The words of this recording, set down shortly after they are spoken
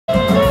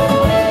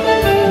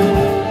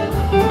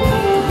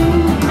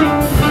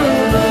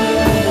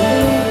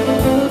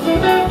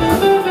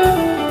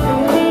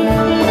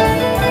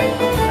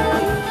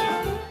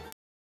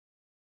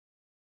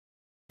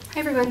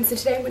so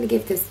today I'm going to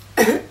give this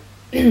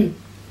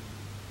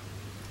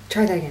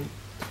try that again.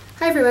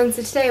 Hi everyone,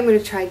 so today I'm going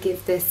to try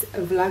give this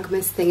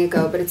vlogmas thing a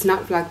go, but it's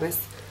not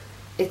vlogmas.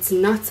 It's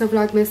not so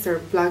vlogmas or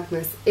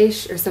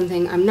vlogmas-ish or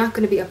something. I'm not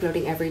going to be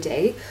uploading every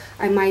day.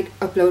 I might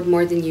upload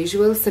more than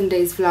usual. Some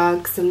days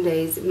vlog, some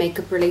days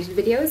makeup related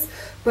videos,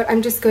 but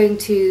I'm just going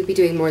to be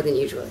doing more than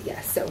usual,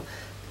 yes. So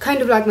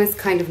kind of vlogmas,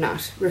 kind of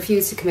not.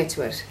 Refuse to commit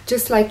to it.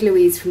 Just like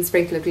Louise from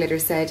Sprinkle of Glitter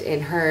said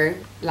in her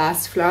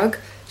last vlog,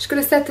 she's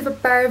going to set the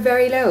bar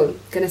very low.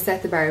 Going to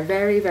set the bar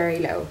very, very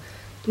low.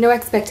 No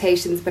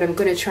expectations, but I'm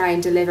going to try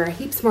and deliver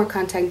heaps more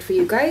content for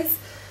you guys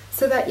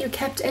so that you're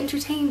kept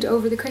entertained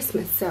over the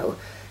Christmas. So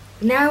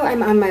now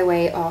I'm on my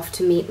way off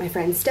to meet my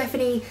friend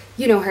Stephanie.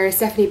 You know her,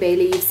 Stephanie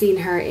Bailey. You've seen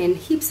her in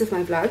heaps of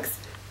my vlogs.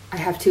 I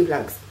have 2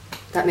 vlogs.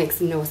 That makes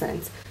no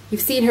sense.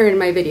 You've seen her in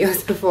my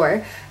videos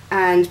before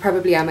and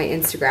probably on my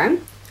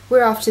Instagram.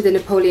 We're off to the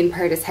Napoleon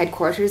Paradis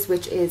headquarters,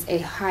 which is a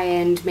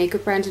high-end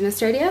makeup brand in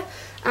Australia,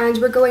 and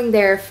we're going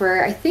there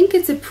for, I think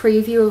it's a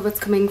preview of what's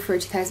coming for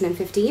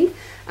 2015,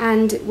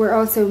 and we're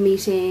also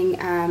meeting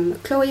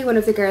Chloe, one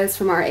of the girls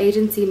from our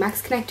agency,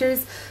 Max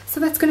Connectors, so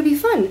that's going to be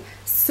fun.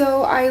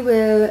 So I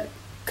will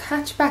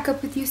catch back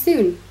up with you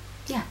soon.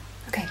 Yeah,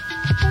 okay.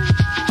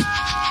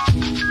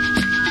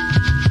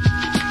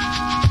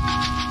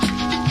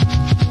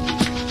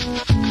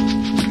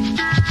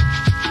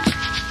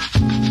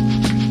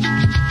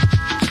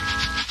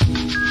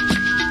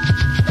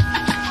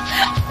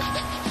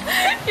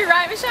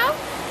 Michelle?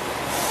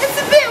 It's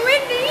a bit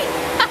windy.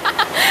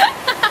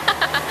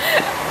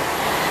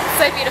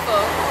 So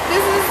beautiful.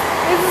 This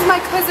is my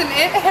cousin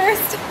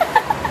Hurst.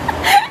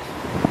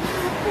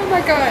 Oh my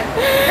god.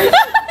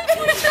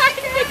 We're trying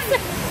to fix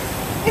it.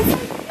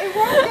 It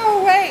won't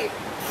go away.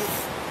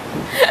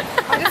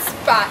 I just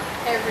spat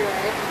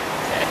everywhere.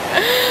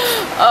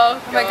 Oh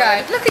my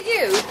god. Look at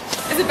you.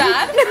 Is it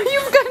bad? No,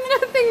 you've got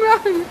nothing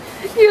wrong.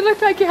 You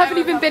look like you haven't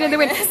even been in the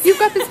wind. You've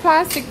got this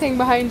plastic thing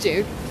behind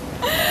you.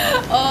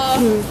 Oh.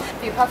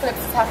 The apocalypse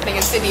is happening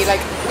in Sydney. Like,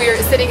 we're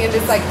sitting in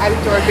this like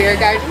outdoor beer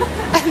garden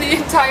and the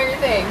entire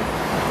thing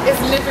is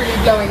literally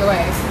blowing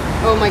away.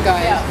 Oh my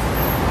god. Yeah.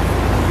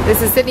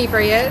 This is Sydney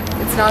for you.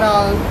 It's not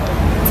all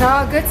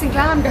guts and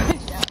glam, guys.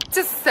 Yeah.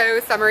 Just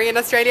so summery in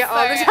Australia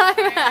all the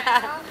time.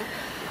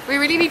 We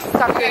really need to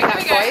stop doing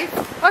that, boys.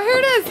 Oh, here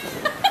it is.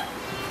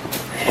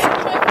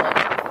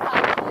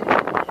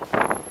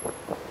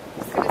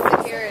 Just gonna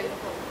sit here and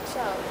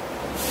chill.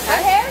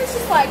 My hair is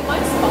just like,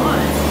 mine's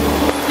fine.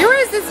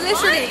 Yours is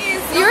literally,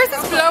 yours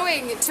is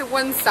blowing to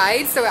one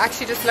side, so it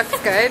actually just looks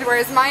good,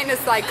 whereas mine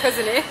is like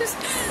cousin it. Is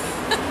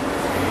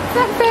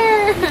that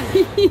fair?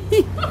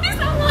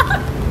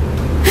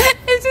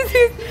 It's just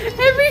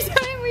every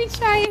time we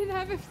try and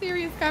have a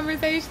serious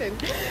conversation,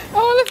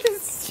 all of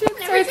this shit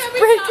starts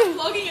breaking.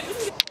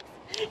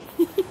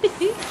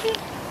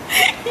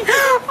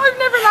 I've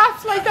never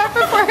laughed like that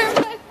before.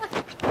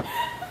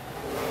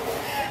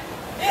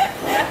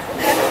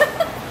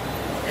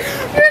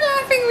 You're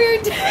laughing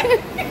weird too.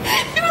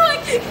 You were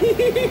like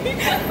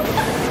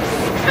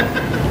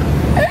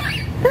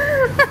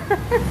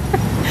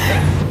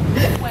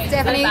Wait,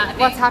 Stephanie,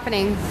 what's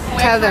happening?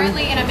 We're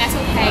currently in a metal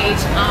cage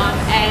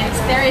and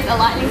there is a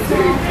lightning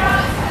storm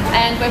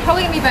and we're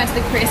probably going to be burnt to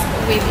the crisp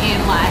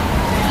within like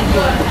a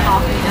good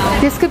half an hour.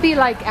 This could be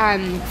like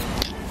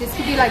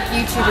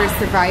YouTuber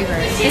Survivor.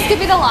 This could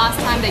be the last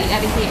time that you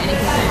ever hear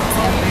anything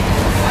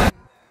from us.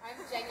 I'm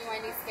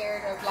genuinely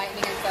scared of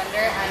lightning and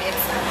thunder and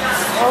it's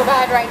so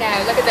bad right now.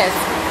 Look at this.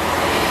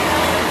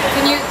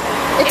 Can you...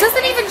 It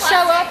doesn't even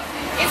show up.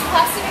 Is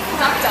plastic a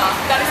conductor?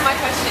 That is my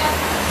question.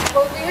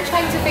 Well, we were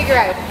trying to figure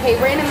out, okay,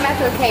 we're in a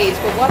metal cage,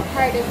 but what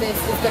part of this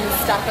is going to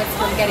stop us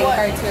from getting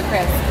burnt to a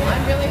crisp?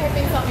 I'm really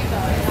hoping something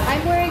does.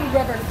 I'm wearing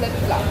rubber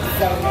flip-flops,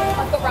 so...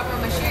 I've got rubber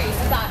on my shoes,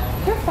 is that...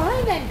 You're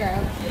fine then,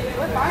 girl.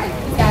 We're fine.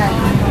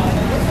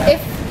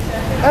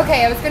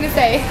 Okay, I was going to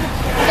say,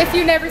 if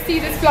you never see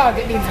this vlog,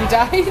 it means we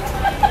died.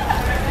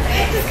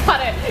 Just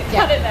cut it. Yeah.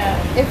 Cut it there.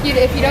 If you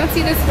don't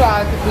see this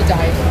vlog, we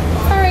died.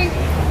 Sorry.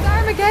 It's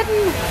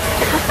Armageddon.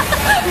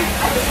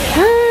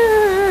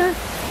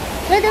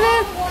 Look at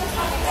this.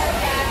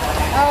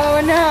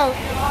 Oh no.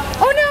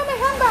 Oh no, my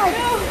handbag.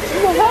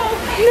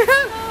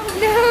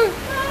 No.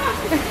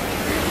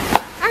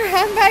 Our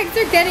handbags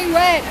are getting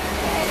wet.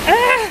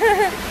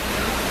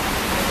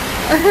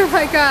 Oh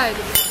my god.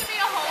 This is going to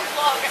be a whole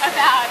vlog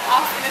about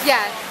us.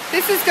 Yeah,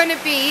 this is going to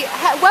be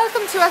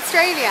welcome to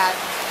Australia.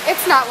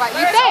 It's not what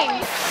you think.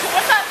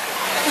 What's that?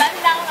 Let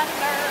down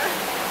under.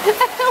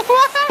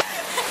 What?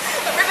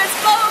 The river's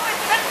flowing with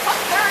red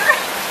thunder.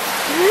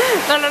 You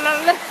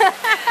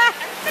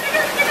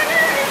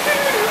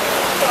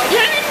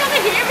don't even want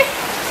to hear me.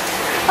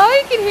 All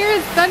you can hear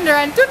is thunder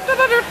and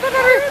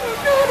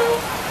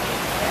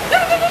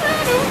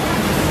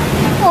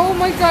oh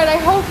my god, I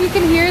hope you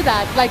can hear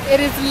that. Like,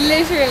 it is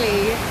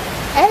literally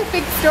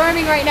epic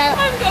storming right now.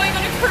 I'm going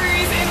on a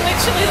cruise in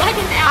literally like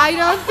an hour. I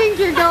don't think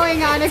you're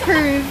going on a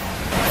cruise.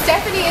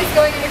 Stephanie is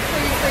going on a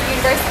cruise for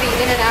university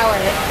in an hour.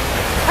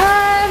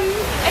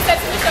 I said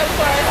to Michelle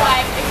before, I was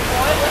like,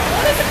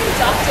 what is a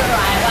conductor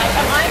ride? Like,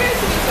 am I going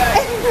to be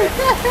going?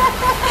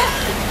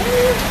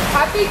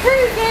 Happy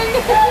cruising!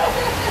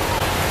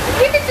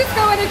 You could just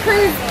go on a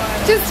cruise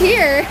just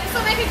here. This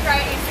will make a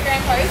great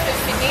Instagram post of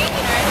Sydney,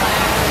 you know,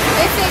 like.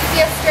 This is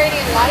the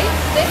Australian light.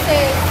 This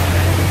is,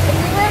 if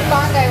we were in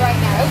Bondi right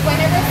now,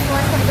 whenever a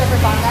storm comes over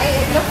Bondi,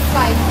 it looks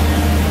like,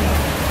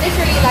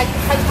 literally like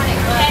Titanic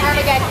or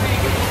Armageddon.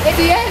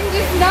 The end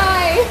is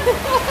nigh.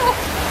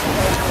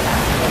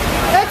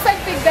 Looks like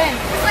Big Ben.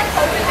 It's like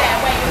over there,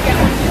 wait, you'll get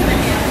one right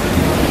here.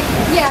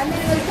 Yeah, and then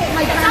it'll hit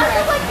my camera. It does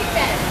look like Big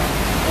Ben.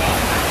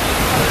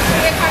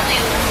 We're currently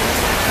in London.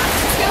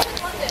 It feels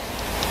like London.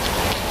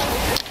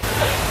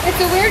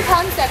 It's a weird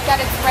concept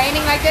that it's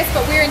raining like this,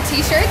 but we're in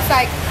t-shirts,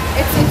 like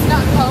it's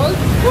not cold.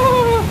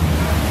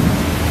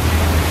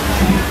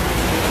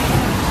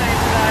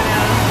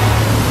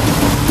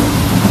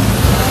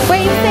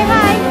 Wait, say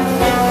hi.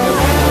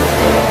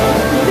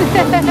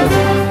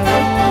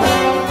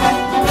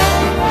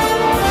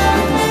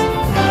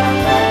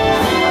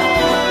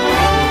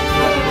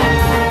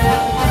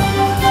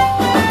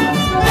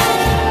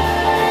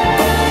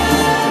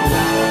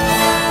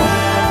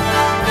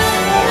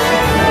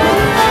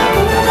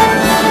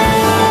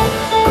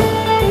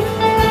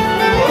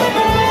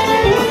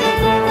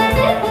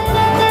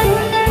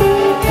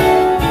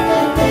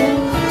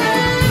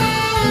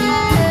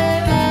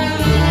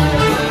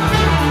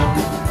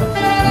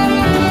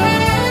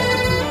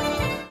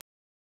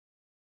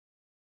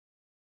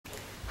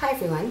 Hi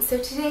everyone, so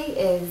today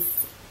is,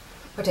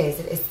 what day is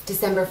it? It's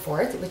December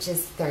 4th, which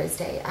is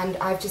Thursday, and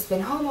I've just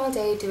been home all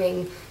day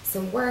doing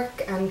some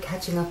work and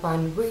catching up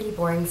on really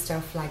boring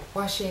stuff like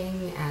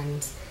washing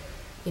and,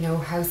 you know,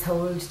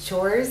 household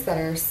chores that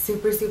are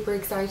super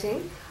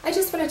exciting. I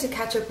just wanted to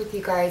catch up with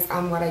you guys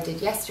on what I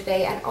did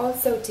yesterday and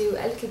also do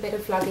a little bit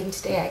of vlogging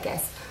today, I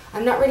guess.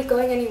 I'm not really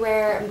going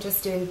anywhere, I'm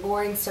just doing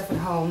boring stuff at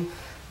home,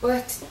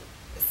 but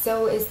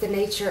so is the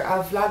nature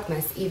of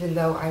vlogmas, even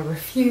though I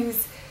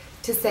refuse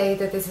to say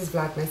that this is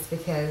vlogmas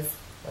because,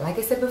 like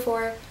I said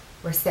before,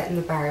 we're setting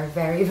the bar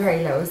very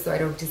low so I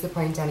don't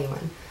disappoint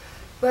anyone.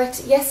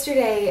 But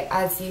yesterday,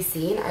 as you've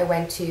seen, I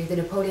went to the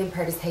Napoleon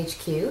Purtis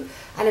HQ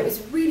and it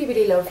was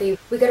really lovely.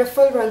 We got a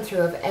full run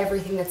through of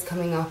everything that's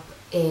coming up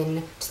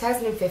in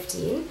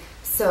 2015.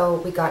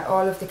 So we got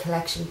all of the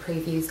collection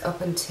previews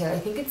up until I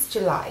think it's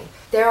July.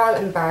 They're all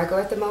embargo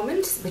at the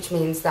moment, which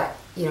means that,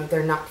 you know,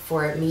 they're not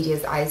for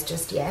media's eyes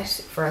just yet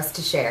for us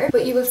to share.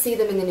 But you will see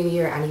them in the new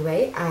year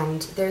anyway,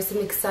 and there's some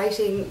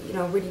exciting, you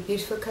know, really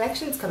beautiful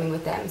collections coming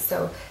with them.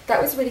 So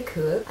that was really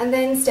cool. And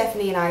then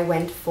Stephanie and I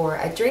went for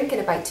a drink and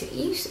a bite to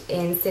eat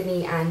in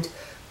Sydney and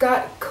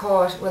got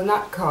caught, well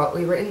not caught,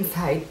 we were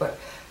inside, but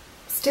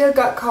still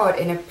got caught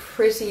in a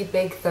pretty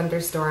big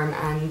thunderstorm,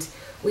 and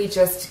we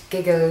just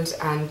giggled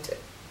and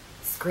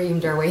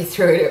screamed our way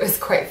through it. It was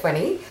quite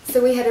funny.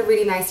 So we had a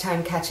really nice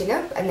time catching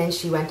up, and then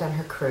she went on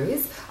her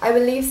cruise. I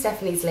will leave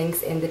Stephanie's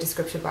links in the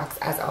description box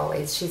as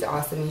always. She's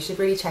awesome. You should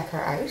really check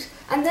her out.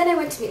 And then I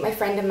went to meet my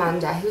friend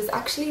Amanda, who's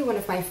actually one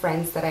of my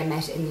friends that I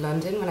met in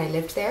London when I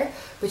lived there,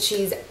 but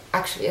she's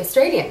actually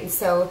Australian.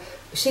 So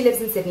she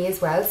lives in Sydney as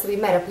well. So we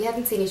met up. We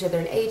hadn't seen each other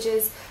in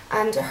ages,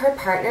 and her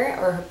partner,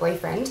 or her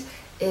boyfriend,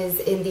 is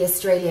in the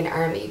Australian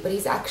Army, but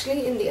he's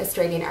actually in the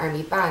Australian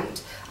Army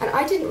band. And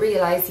I didn't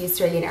realise the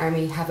Australian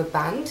Army have a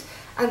band,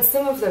 and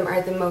some of them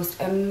are the most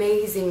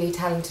amazingly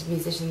talented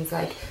musicians.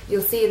 Like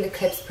you'll see in the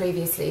clips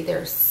previously,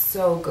 they're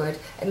so good.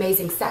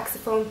 Amazing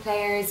saxophone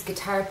players,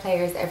 guitar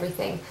players,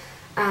 everything.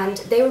 And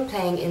they were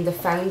playing in the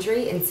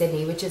Foundry in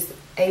Sydney, which is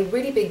a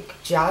really big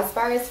jazz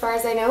bar as far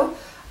as I know.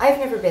 I've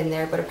never been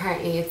there, but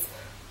apparently it's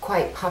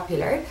quite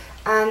popular.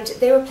 And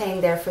they were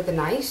playing there for the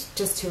night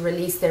just to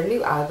release their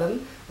new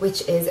album,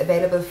 which is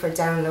available for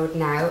download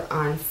now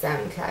on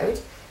SoundCloud.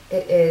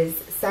 It is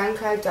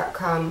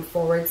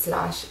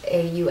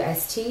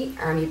soundcloud.com/AUST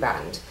Army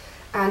Band.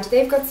 And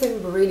they've got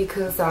some really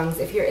cool songs.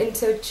 If you're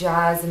into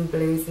jazz and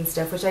blues and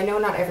stuff, which I know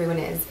not everyone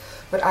is,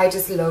 but I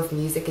just love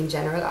music in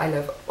general. I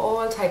love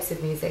all types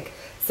of music.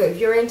 So if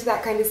you're into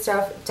that kind of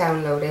stuff,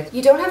 download it.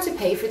 You don't have to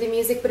pay for the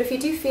music, but if you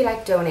do feel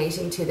like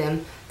donating to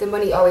them, the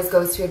money always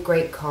goes to a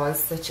great cause,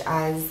 such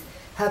as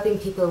helping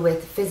people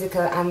with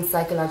physical and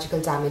psychological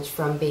damage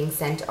from being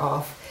sent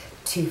off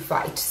to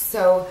fight.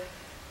 So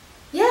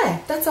yeah,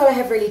 that's all I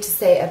have really to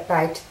say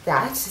about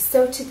that.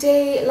 So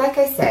today, like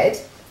I said,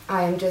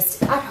 I am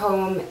just at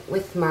home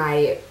with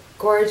my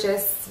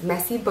gorgeous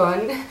messy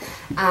bun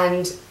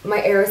and my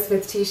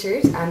Aerosmith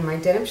t-shirt and my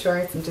denim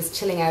shorts and just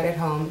chilling out at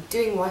home,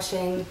 doing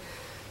washing,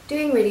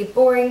 doing really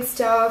boring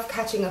stuff,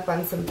 catching up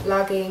on some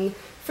blogging.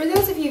 For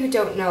those of you who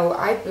don't know,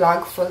 I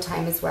blog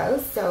full-time as well,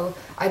 so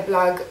I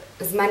blog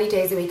as many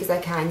days a week as I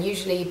can,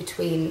 usually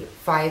between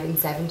 5 and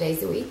 7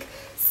 days a week.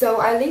 So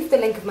I'll leave the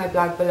link of my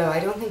blog below. I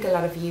don't think a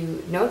lot of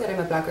you know that I'm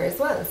a blogger as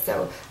well,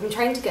 so I'm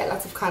trying to get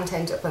lots of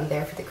content up on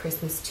there for the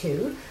Christmas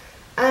too.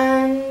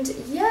 And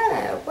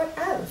yeah, what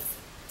else?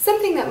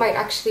 Something that might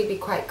actually be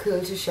quite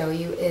cool to show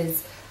you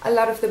is a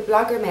lot of the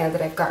blogger mail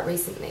that I've got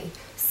recently.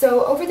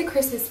 So over the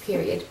Christmas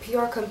period,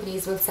 PR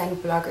companies will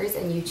send bloggers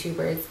and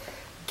YouTubers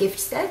gift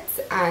sets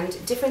and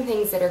different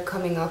things that are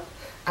coming up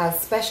as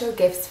special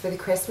gifts for the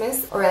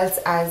Christmas or else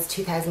as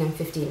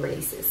 2015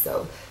 releases.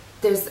 So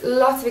there's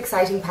lots of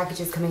exciting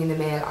packages coming in the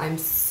mail. I'm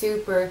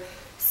super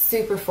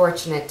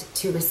fortunate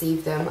to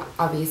receive them.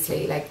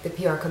 Obviously, like, the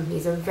PR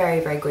companies are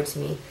very good to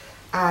me,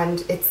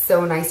 and it's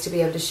so nice to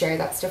be able to share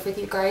that stuff with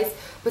you guys.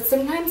 But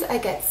sometimes I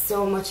get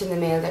so much in the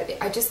mail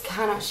that I just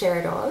cannot share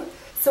it all.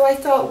 So I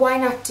thought, why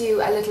not do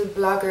a little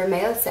blogger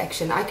mail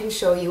section? I can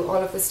show you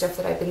all of the stuff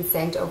that I've been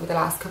sent over the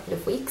last couple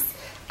of weeks,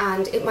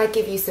 and it might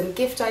give you some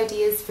gift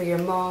ideas for your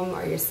mom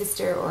or your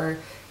sister or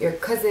your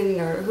cousin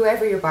or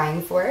whoever you're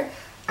buying for.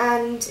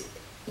 And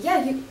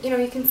yeah, you know,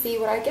 you can see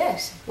what I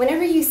get.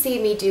 Whenever you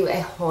see me do a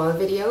haul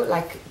video,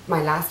 like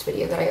my last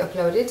video that I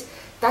uploaded,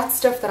 that's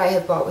stuff that I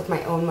have bought with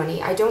my own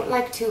money. I don't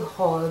like to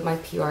haul my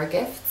PR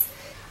gifts.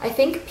 I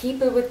think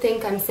people would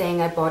think I'm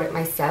saying I bought it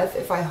myself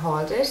if I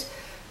hauled it,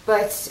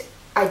 but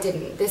I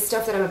didn't. This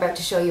stuff that I'm about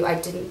to show you, I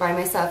didn't buy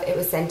myself, it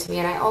was sent to me,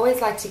 and I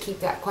always like to keep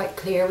that quite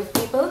clear with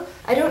people.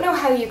 I don't know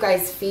how you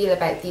guys feel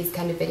about these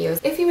kind of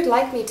videos. If you would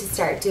like me to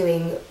start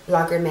doing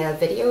blogger mail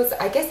videos,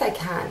 I guess I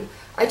can.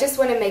 I just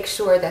want to make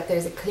sure that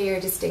there's a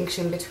clear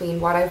distinction between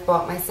what I've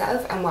bought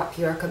myself and what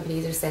PR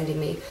companies are sending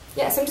me.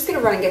 Yeah, so I'm just going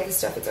to run and get this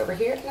stuff. It's over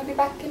here, and I'll be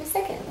back in a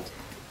second.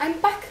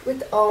 I'm back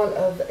with all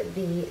of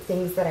the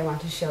things that I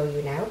want to show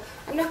you now.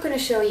 I'm not going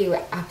to show you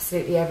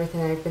absolutely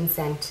everything I've been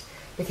sent,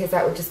 because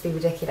that would just be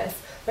ridiculous.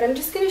 But I'm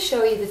just going to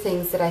show you the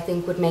things that I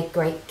think would make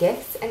great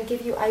gifts and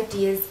give you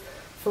ideas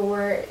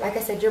for, like I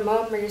said, your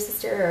mom or your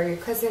sister or your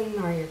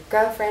cousin or your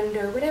girlfriend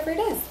or whatever it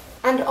is.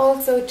 And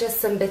also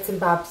just some bits and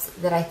bobs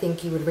that I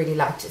think you would really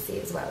like to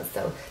see as well.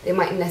 So they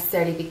mightn't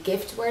necessarily be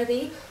gift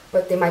worthy,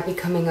 but they might be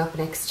coming up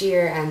next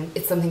year and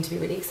it's something to be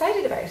really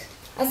excited about.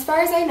 As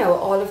far as I know,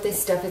 all of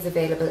this stuff is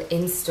available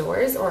in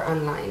stores or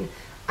online.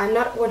 I'm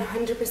not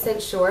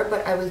 100% sure,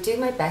 but I will do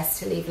my best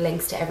to leave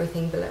links to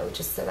everything below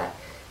just so that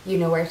you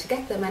know where to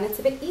get them and it's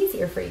a bit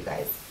easier for you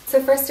guys.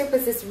 So first up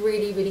was this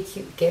really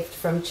cute gift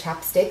from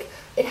Chapstick.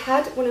 It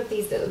had one of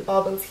these little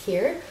baubles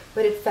here,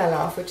 but it fell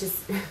off, which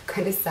is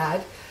kind of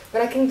sad,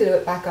 but I can glue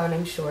it back on,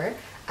 I'm sure.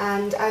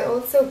 And I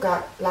also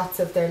got lots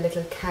of their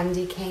little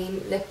candy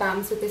cane lip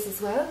balms with this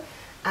as well.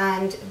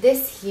 And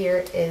this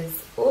here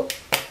is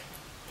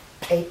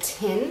a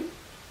tin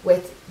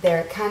with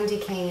their candy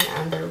cane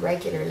and their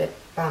regular lip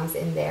balms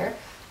in there,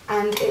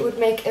 and it would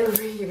make a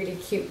really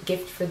cute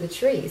gift for the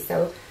tree.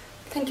 So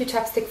thank you,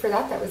 Chapstick, for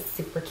that. That was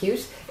super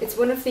cute. It's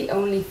one of the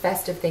only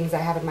festive things I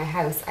have in my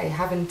house. I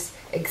haven't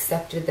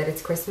accepted that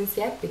it's Christmas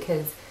yet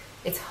because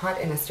it's hot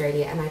in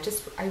Australia, and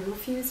I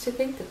refuse to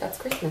think that that's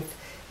Christmas.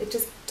 It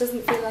just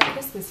doesn't feel like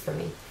Christmas for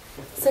me.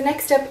 So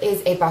next up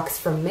is a box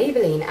from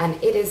Maybelline, and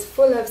it is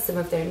full of some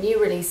of their new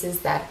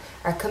releases that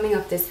are coming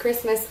up this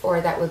Christmas or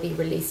that will be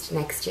released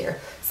next year.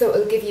 So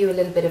it'll give you a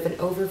little bit of an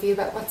overview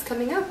about what's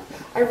coming up.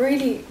 I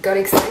really got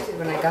excited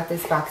when I got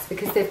this box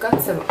because they've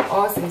got some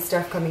awesome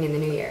stuff coming in the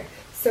new year.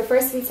 So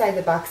first inside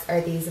the box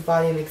are these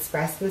Volume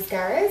Express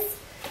mascaras.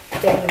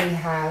 Then we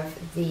have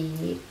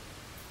the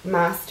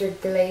Master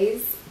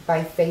Glaze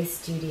by Face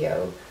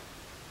Studio.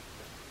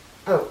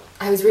 Oh,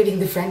 I was reading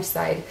the French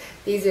side.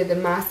 These are the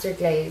Master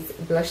Glaze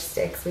blush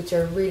sticks, which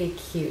are really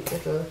cute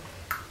little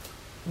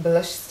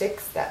blush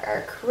sticks that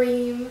are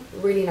cream,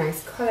 really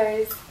nice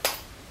colours.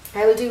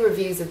 I will do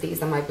reviews of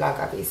these on my blog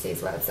obviously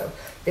as well, so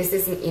this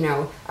isn't, you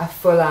know, a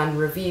full-on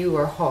review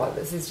or haul.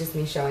 This is just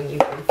me showing you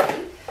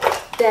briefly.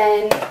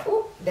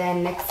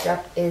 Then next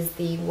up is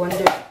the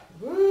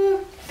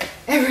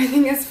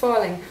everything is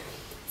falling.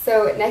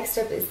 So next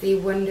up is the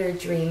Wonder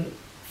Dream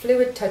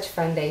Fluid Touch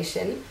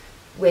Foundation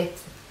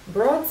with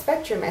broad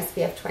spectrum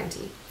SPF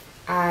 20,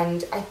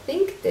 and I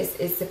think this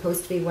is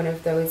supposed to be one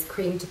of those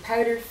cream to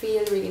powder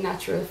feel, really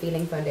natural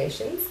feeling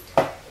foundations.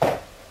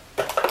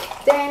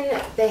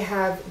 Then they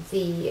have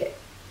the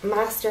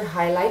Master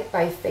Highlight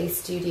by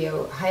Face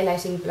Studio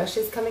highlighting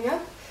blushes coming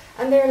up,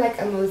 and they're like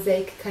a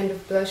mosaic kind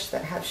of blush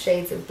that have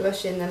shades of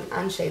blush in them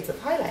and shades of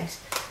highlight,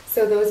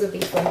 so those will be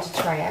fun to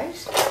try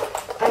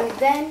out. And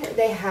then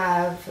they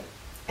have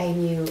a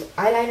new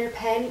eyeliner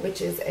pen,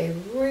 which is a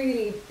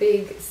really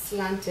big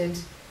slanted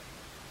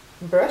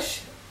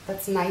brush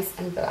that's nice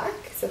and black,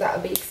 so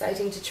that'll be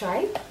exciting to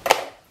try.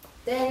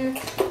 Then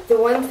the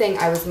one thing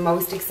I was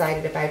most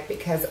excited about,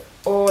 because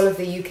all of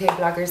the UK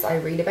bloggers I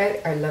read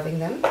about are loving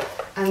them,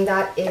 and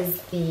that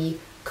is the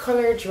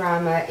Colour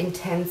Drama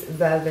Intense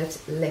Velvet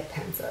Lip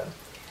Pencil.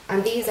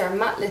 And these are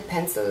matte lip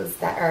pencils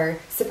that are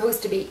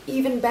supposed to be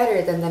even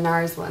better than the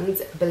NARS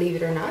ones, believe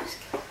it or not,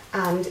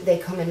 and they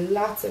come in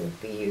lots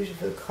of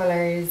beautiful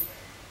colours.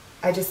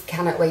 I just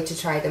cannot wait to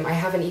try them. I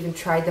haven't even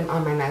tried them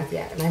on my mouth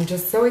yet, and I'm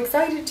just so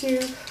excited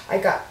to. I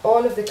got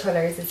all of the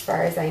colours as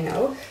far as I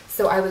know,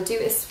 so I will do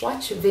a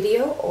swatch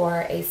video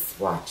or a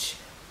swatch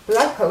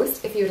blog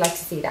post if you would like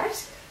to see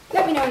that.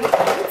 Let me know in the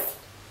comments.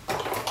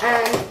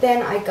 And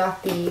then I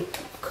got the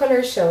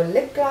Colour Show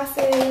lip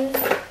glosses.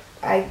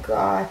 I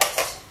got,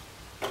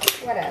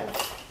 what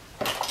else?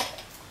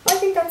 I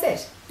think that's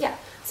it. Yeah.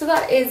 So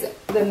that is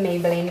the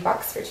Maybelline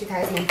box for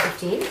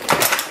 2015.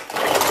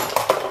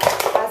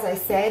 As I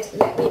said,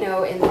 let me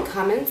know in the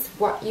comments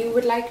what you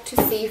would like to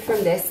see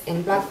from this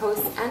in blog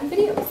posts and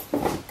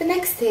videos. The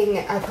next thing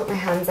I put my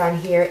hands on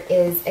here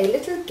is a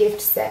little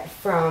gift set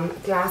from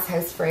Glass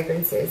House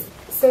Fragrances.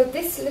 So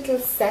this little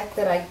set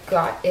that I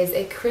got is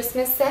a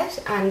Christmas set,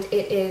 and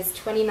it is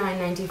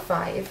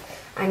 $29.95,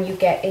 and you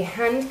get a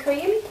hand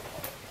cream,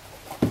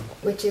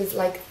 which is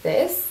like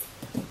this.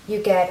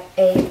 You get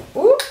a,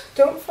 ooh,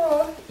 don't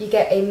fall, you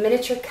get a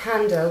miniature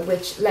candle,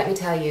 which, let me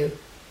tell you,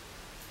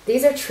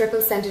 these are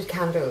triple scented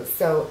candles,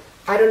 so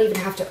I don't even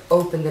have to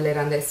open the lid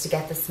on this to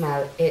get the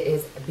smell. It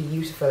is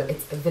beautiful.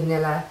 It's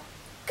vanilla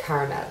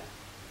caramel.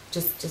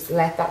 Just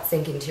let that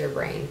sink into your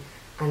brain,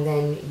 and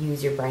then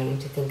use your brain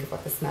to think of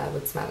what the smell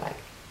would smell like.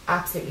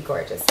 Absolutely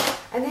gorgeous.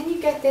 And then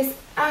you get this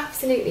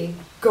absolutely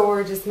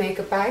gorgeous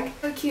makeup bag.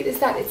 How cute is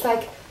that? It's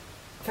like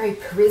very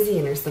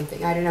Parisian or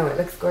something. I don't know, it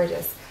looks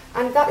gorgeous.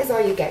 And that is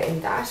all you get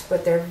in that,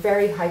 but they're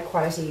very high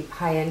quality,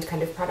 high-end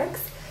kind of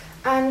products.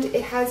 And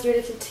it has your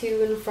little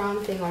to and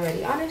from thing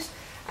already on it,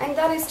 and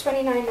that is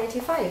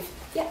 $29.95.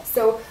 Yeah,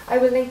 so I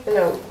will link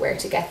below where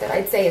to get that.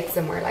 I'd say it's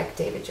somewhere like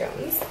David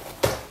Jones.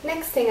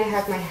 Next thing I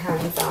have my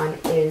hands on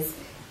is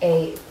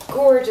a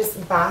gorgeous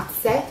bath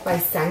set by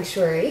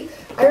Sanctuary.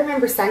 I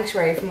remember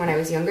Sanctuary from when I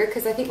was younger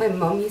because I think my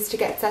mum used to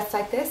get sets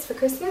like this for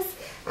Christmas,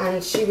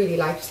 and she really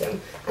liked them.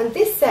 And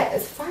this set,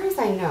 as far as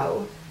I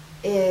know,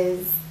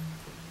 is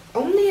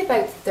only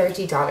about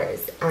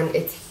 $30, and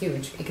it's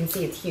huge. You can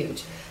see it's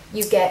huge.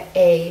 You get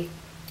a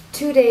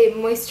 2-day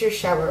moisture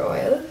shower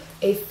oil,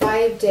 a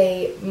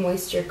 5-day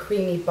moisture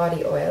creamy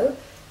body oil,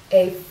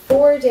 a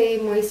 4-day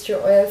moisture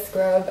oil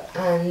scrub,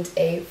 and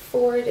a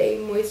 4-day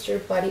moisture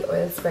body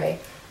oil spray,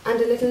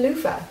 and a little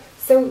loofah.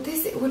 So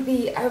this would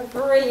be a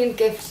brilliant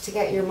gift to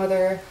get your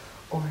mother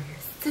or your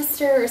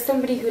sister or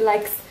somebody who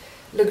likes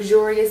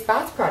luxurious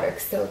bath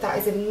products. So that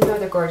is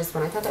another gorgeous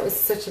one. I thought that was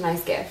such a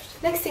nice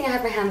gift. Next thing I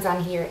have my hands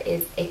on here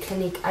is a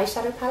Clinique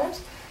eyeshadow palette,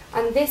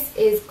 and this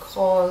is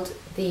called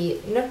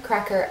the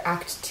Nutcracker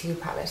Act 2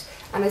 palette,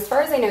 and as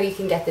far as I know you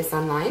can get this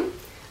online.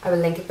 I will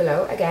link it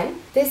below again.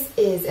 This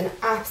is an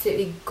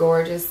absolutely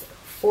gorgeous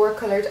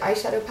 4-coloured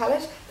eyeshadow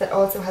palette that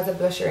also has a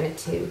blusher in it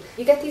too.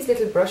 You get these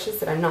little brushes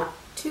that I'm not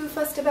too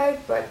fussed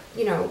about, but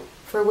you know,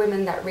 for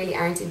women that really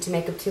aren't into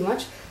makeup too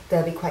much,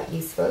 they'll be quite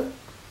useful.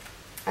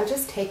 I'll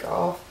just take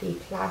off the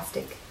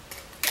plastic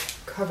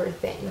cover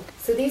thing.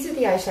 So these are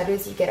the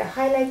eyeshadows. You get a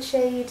highlight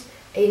shade,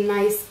 a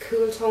nice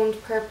cool toned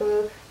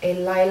purple, a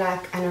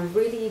lilac, and a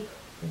really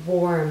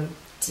warm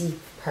deep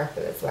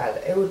purple as well.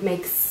 It would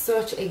make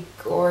such a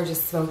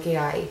gorgeous smoky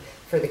eye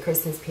for the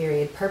Christmas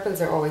period. Purples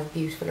are always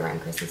beautiful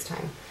around Christmas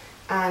time,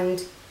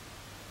 and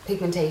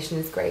pigmentation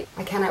is great.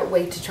 I cannot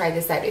wait to try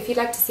this out. If you'd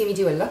like to see me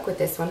do a look with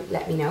this one,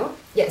 let me know.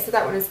 Yeah, so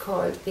that one is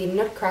called the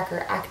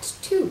Nutcracker Act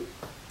 2.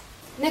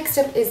 Next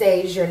up is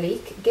a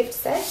Jurlique gift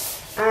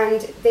set,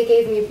 and they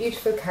gave me a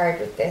beautiful card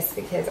with this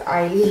because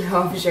I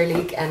love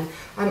Jurlique and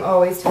I'm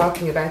always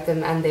talking about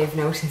them, and they've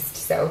noticed,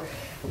 so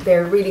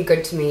they're really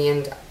good to me,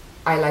 and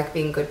I like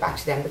being good back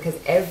to them because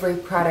every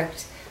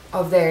product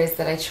of theirs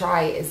that I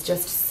try is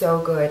just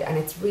so good, and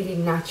it's really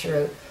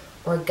natural,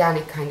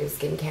 organic kind of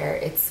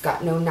skincare. It's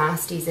got no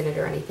nasties in it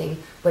or anything,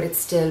 but it's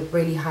still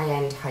really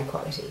high-end, high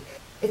quality.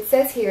 It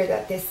says here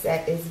that this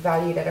set is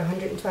valued at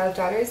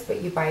 $112,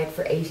 but you buy it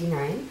for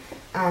 $89,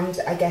 and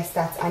I guess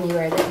that's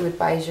anywhere that you would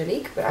buy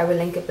Jurlique, but I will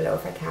link it below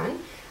if I can.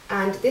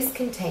 And this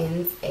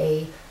contains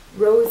a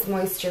Rose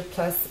Moisture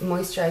Plus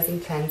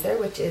Moisturizing Cleanser,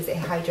 which is a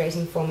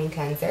hydrating foaming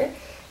cleanser,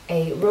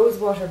 a Rose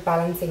Water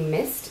Balancing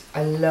Mist.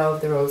 I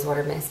love the Rose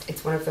Water Mist.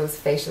 It's one of those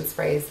facial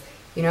sprays.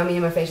 You know me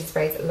and my facial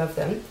sprays, I love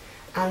them.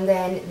 And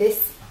then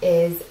this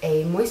is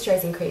a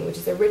moisturizing cream, which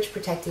is a rich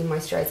protecting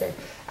moisturizer,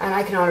 and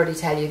I can already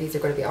tell you these are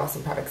going to be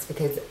awesome products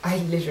because I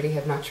literally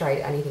have not tried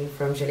anything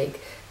from Jurlique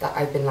that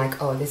I've been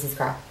like, oh, this is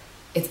crap.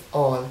 It's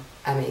all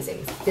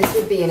amazing. This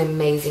would be an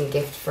amazing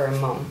gift for a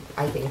mum.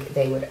 I think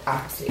they would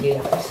absolutely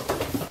love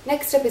it.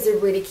 Next up is a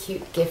really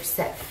cute gift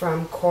set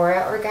from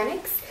Cora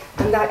Organics,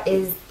 and that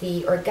is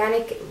the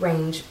Organic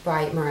range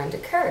by Miranda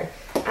Kerr.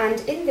 And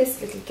in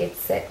this little gift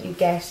set you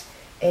get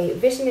a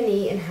vitamin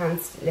E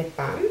enhanced lip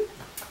balm,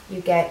 you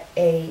get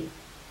a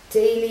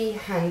daily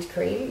hand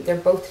cream, they're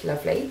both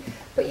lovely,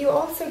 but you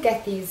also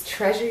get these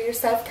treasure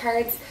yourself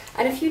cards.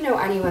 And if you know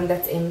anyone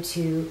that's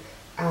into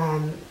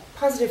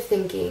positive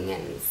thinking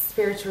and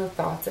spiritual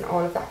thoughts and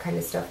all of that kind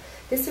of stuff,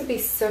 this would be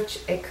such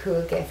a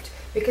cool gift,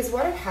 because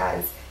what it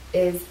has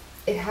is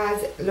it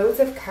has loads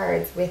of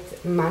cards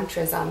with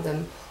mantras on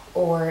them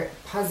or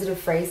positive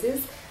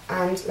phrases,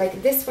 and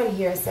like this one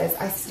here says,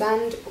 I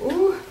stand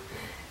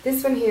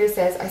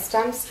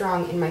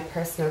strong in my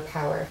personal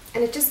power.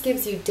 And it just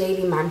gives you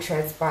daily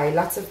mantras by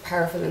lots of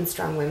powerful and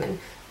strong women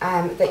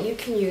that you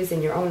can use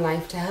in your own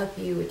life to help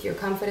you with your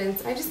confidence.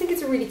 And I just think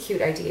it's a really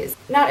cute idea.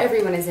 Not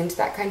everyone is into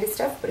that kind of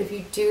stuff, but if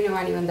you do know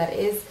anyone that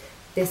is,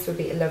 this would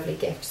be a lovely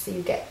gift. So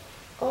you get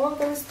all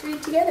those three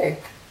together.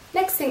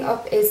 Next thing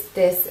up is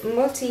this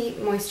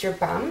multi-moisture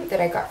balm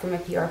that I got from a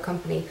PR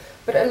company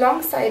But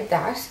alongside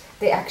that,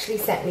 they actually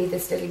sent me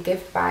this little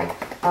gift bag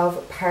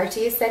of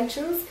party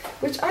essentials,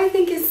 which I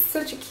think is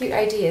such a cute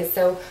idea.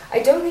 So I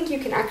don't think you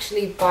can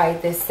actually buy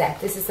this set.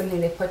 This is something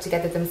they put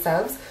together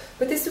themselves.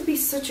 But this would be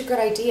such a good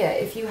idea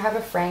if you have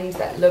a friend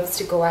that loves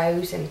to go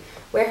out and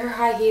wear her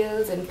high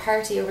heels and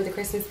party over the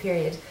Christmas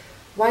period.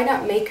 Why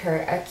not make her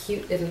a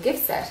cute little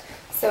gift set?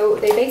 So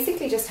they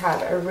basically just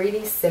have a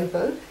really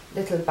simple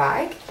little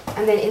bag,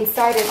 and then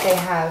inside it they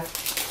have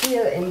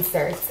heel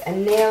inserts, a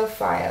nail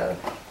file,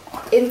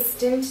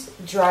 instant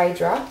dry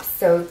drops.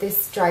 So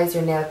this dries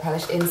your nail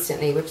polish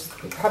instantly, which is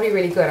probably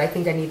really good. I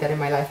think I need that in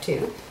my life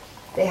too.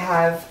 They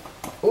have,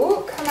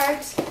 oh, come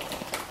out,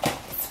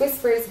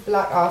 Whispers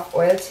blot off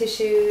oil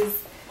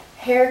tissues,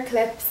 hair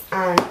clips,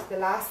 and the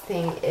last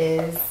thing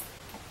is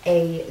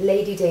a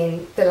Lady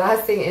Jane. The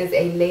last thing is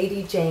a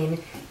Lady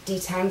Jane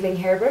detangling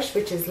hairbrush,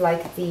 which is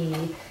like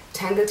the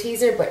Tangle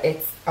Teaser, but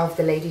it's of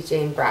the Lady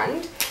Jane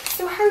brand.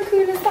 So how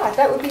cool is that?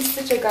 That would be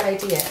such a good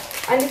idea.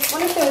 And it's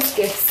one of those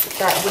gifts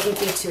that wouldn't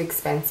be too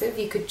expensive.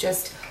 You could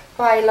just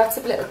buy lots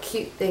of little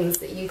cute things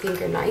that you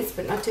think are nice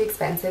but not too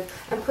expensive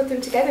and put them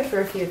together for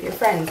a few of your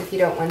friends if you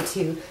don't want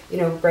to, you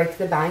know, break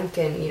the bank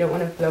and you don't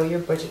want to blow your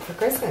budget for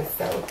Christmas.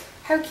 So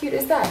how cute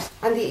is that?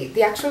 And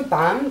the actual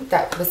balm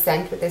that was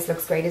sent with this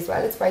looks great as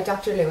well. It's by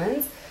Dr.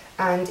 Lewin's,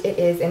 and it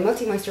is a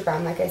multi-moisture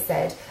balm, like I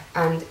said,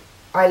 and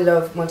I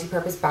love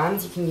multi-purpose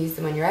balms. You can use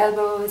them on your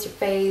elbows, your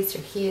face,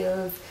 your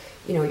heels,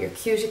 you know, your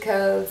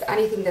cuticles,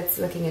 anything that's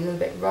looking a little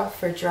bit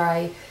rough or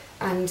dry,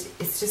 and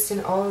it's just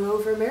an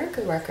all-over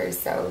miracle worker.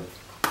 So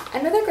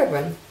another good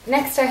one.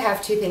 Next I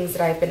have two things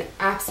that I've been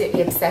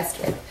absolutely obsessed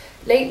with.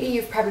 Lately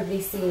you've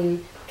probably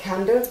seen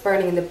candles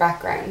burning in the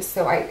background.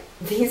 So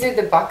these are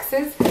the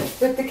boxes,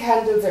 but the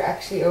candles are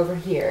actually over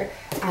here,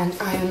 and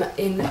I am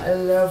in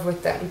love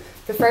with them.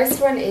 The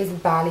first one is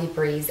Bali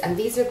Breeze, and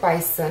these are by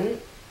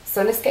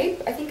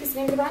Sunescape, I think is the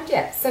name of the brand.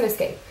 Yeah,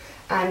 Sunescape.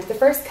 And the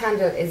first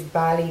candle is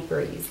Bali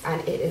Breeze,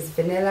 and it is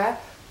vanilla,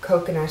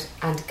 coconut,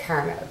 and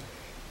caramel.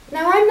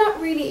 Now, I'm not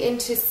really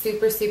into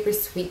super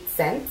sweet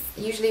scents.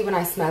 Usually when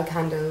I smell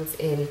candles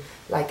in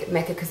like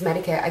Mecca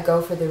Cosmetica, I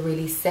go for the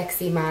really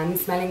sexy man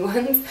smelling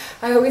ones.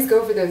 I always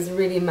go for those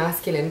really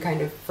masculine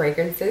kind of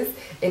fragrances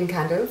in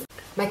candles.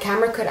 My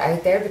camera cut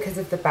out there because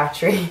of the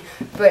battery,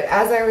 but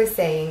as I was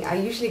saying, I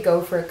usually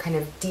go for kind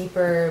of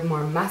deeper,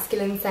 more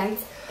masculine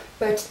scents.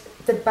 But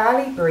the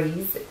Bali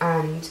Breeze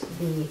and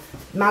the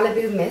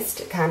Malibu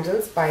Mist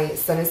candles by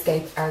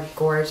Sunescape are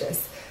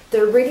gorgeous.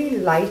 They're really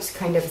light,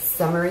 kind of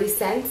summery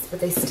scents, but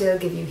they still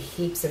give you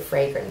heaps of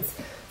fragrance.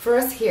 For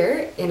us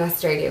here in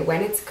Australia,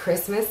 when it's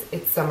Christmas,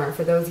 it's summer,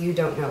 for those of you who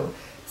don't know.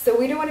 So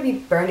we don't want to be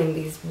burning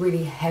these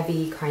really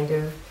heavy kind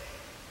of,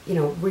 you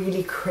know,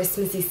 really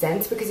Christmassy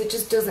scents, because it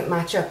just doesn't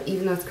match up.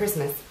 Even though it's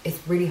Christmas,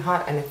 it's really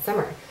hot and it's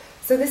summer.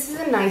 So this is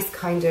a nice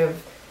kind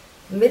of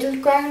middle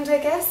ground, I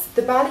guess.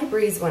 The Bali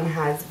Breeze one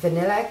has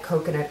vanilla,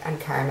 coconut, and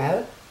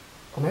caramel.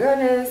 Oh my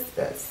goodness,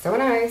 that's so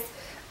nice.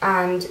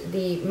 And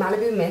the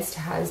Malibu Mist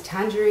has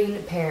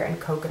tangerine, pear, and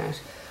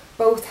coconut.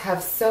 Both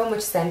have so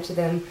much scent to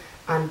them,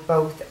 and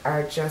both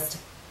are just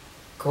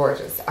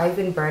gorgeous. I've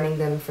been burning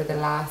them for the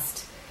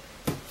last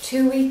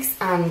 2 weeks,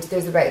 and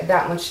there's about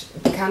that much.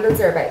 The candles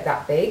are about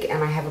that big,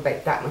 and I have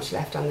about that much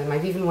left on them.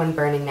 I've even one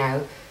burning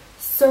now.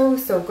 So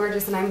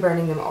gorgeous, and I'm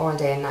burning them all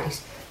day and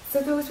night.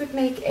 So those would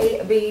make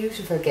a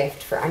beautiful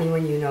gift for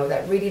anyone you know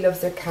that really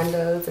loves their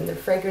candles and their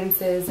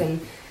fragrances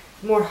and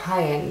more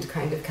high-end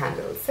kind of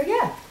candles. So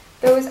yeah.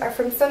 Those are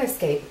from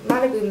Sunescape,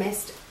 Malibu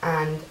Mist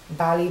and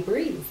Bali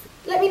Breeze.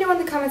 Let me know in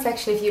the comment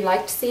section if you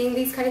liked seeing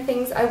these kind of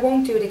things. I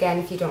won't do it again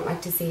if you don't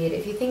like to see it.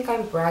 If you think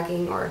I'm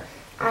bragging or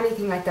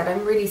anything like that,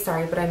 I'm really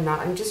sorry, but I'm not.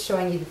 I'm just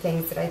showing you the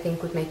things that I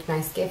think would make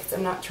nice gifts.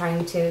 I'm not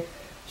trying to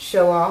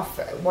show off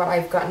what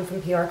I've gotten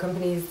from PR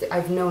companies.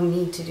 I've no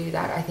need to do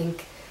that. I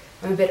think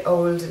I'm a bit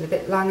old and a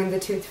bit long in the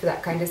tooth for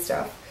that kind of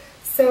stuff.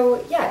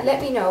 So yeah,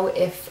 let me know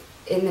if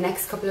in the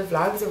next couple of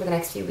vlogs over the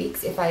next few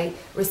weeks if I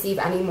receive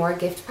any more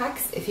gift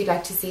packs, if you'd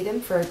like to see them,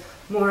 for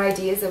more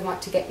ideas of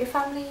what to get your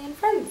family and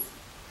friends.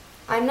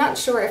 I'm not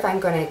sure if I'm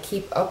going to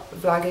keep up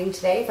vlogging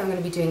today, if I'm going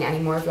to be doing any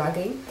more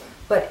vlogging,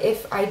 but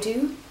if I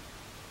do,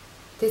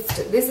 this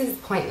is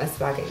pointless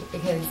vlogging,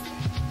 because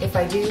if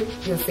I do,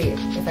 you'll see it.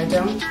 If I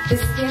don't,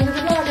 this is the end of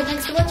the vlog, and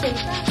thanks for watching.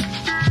 Bye.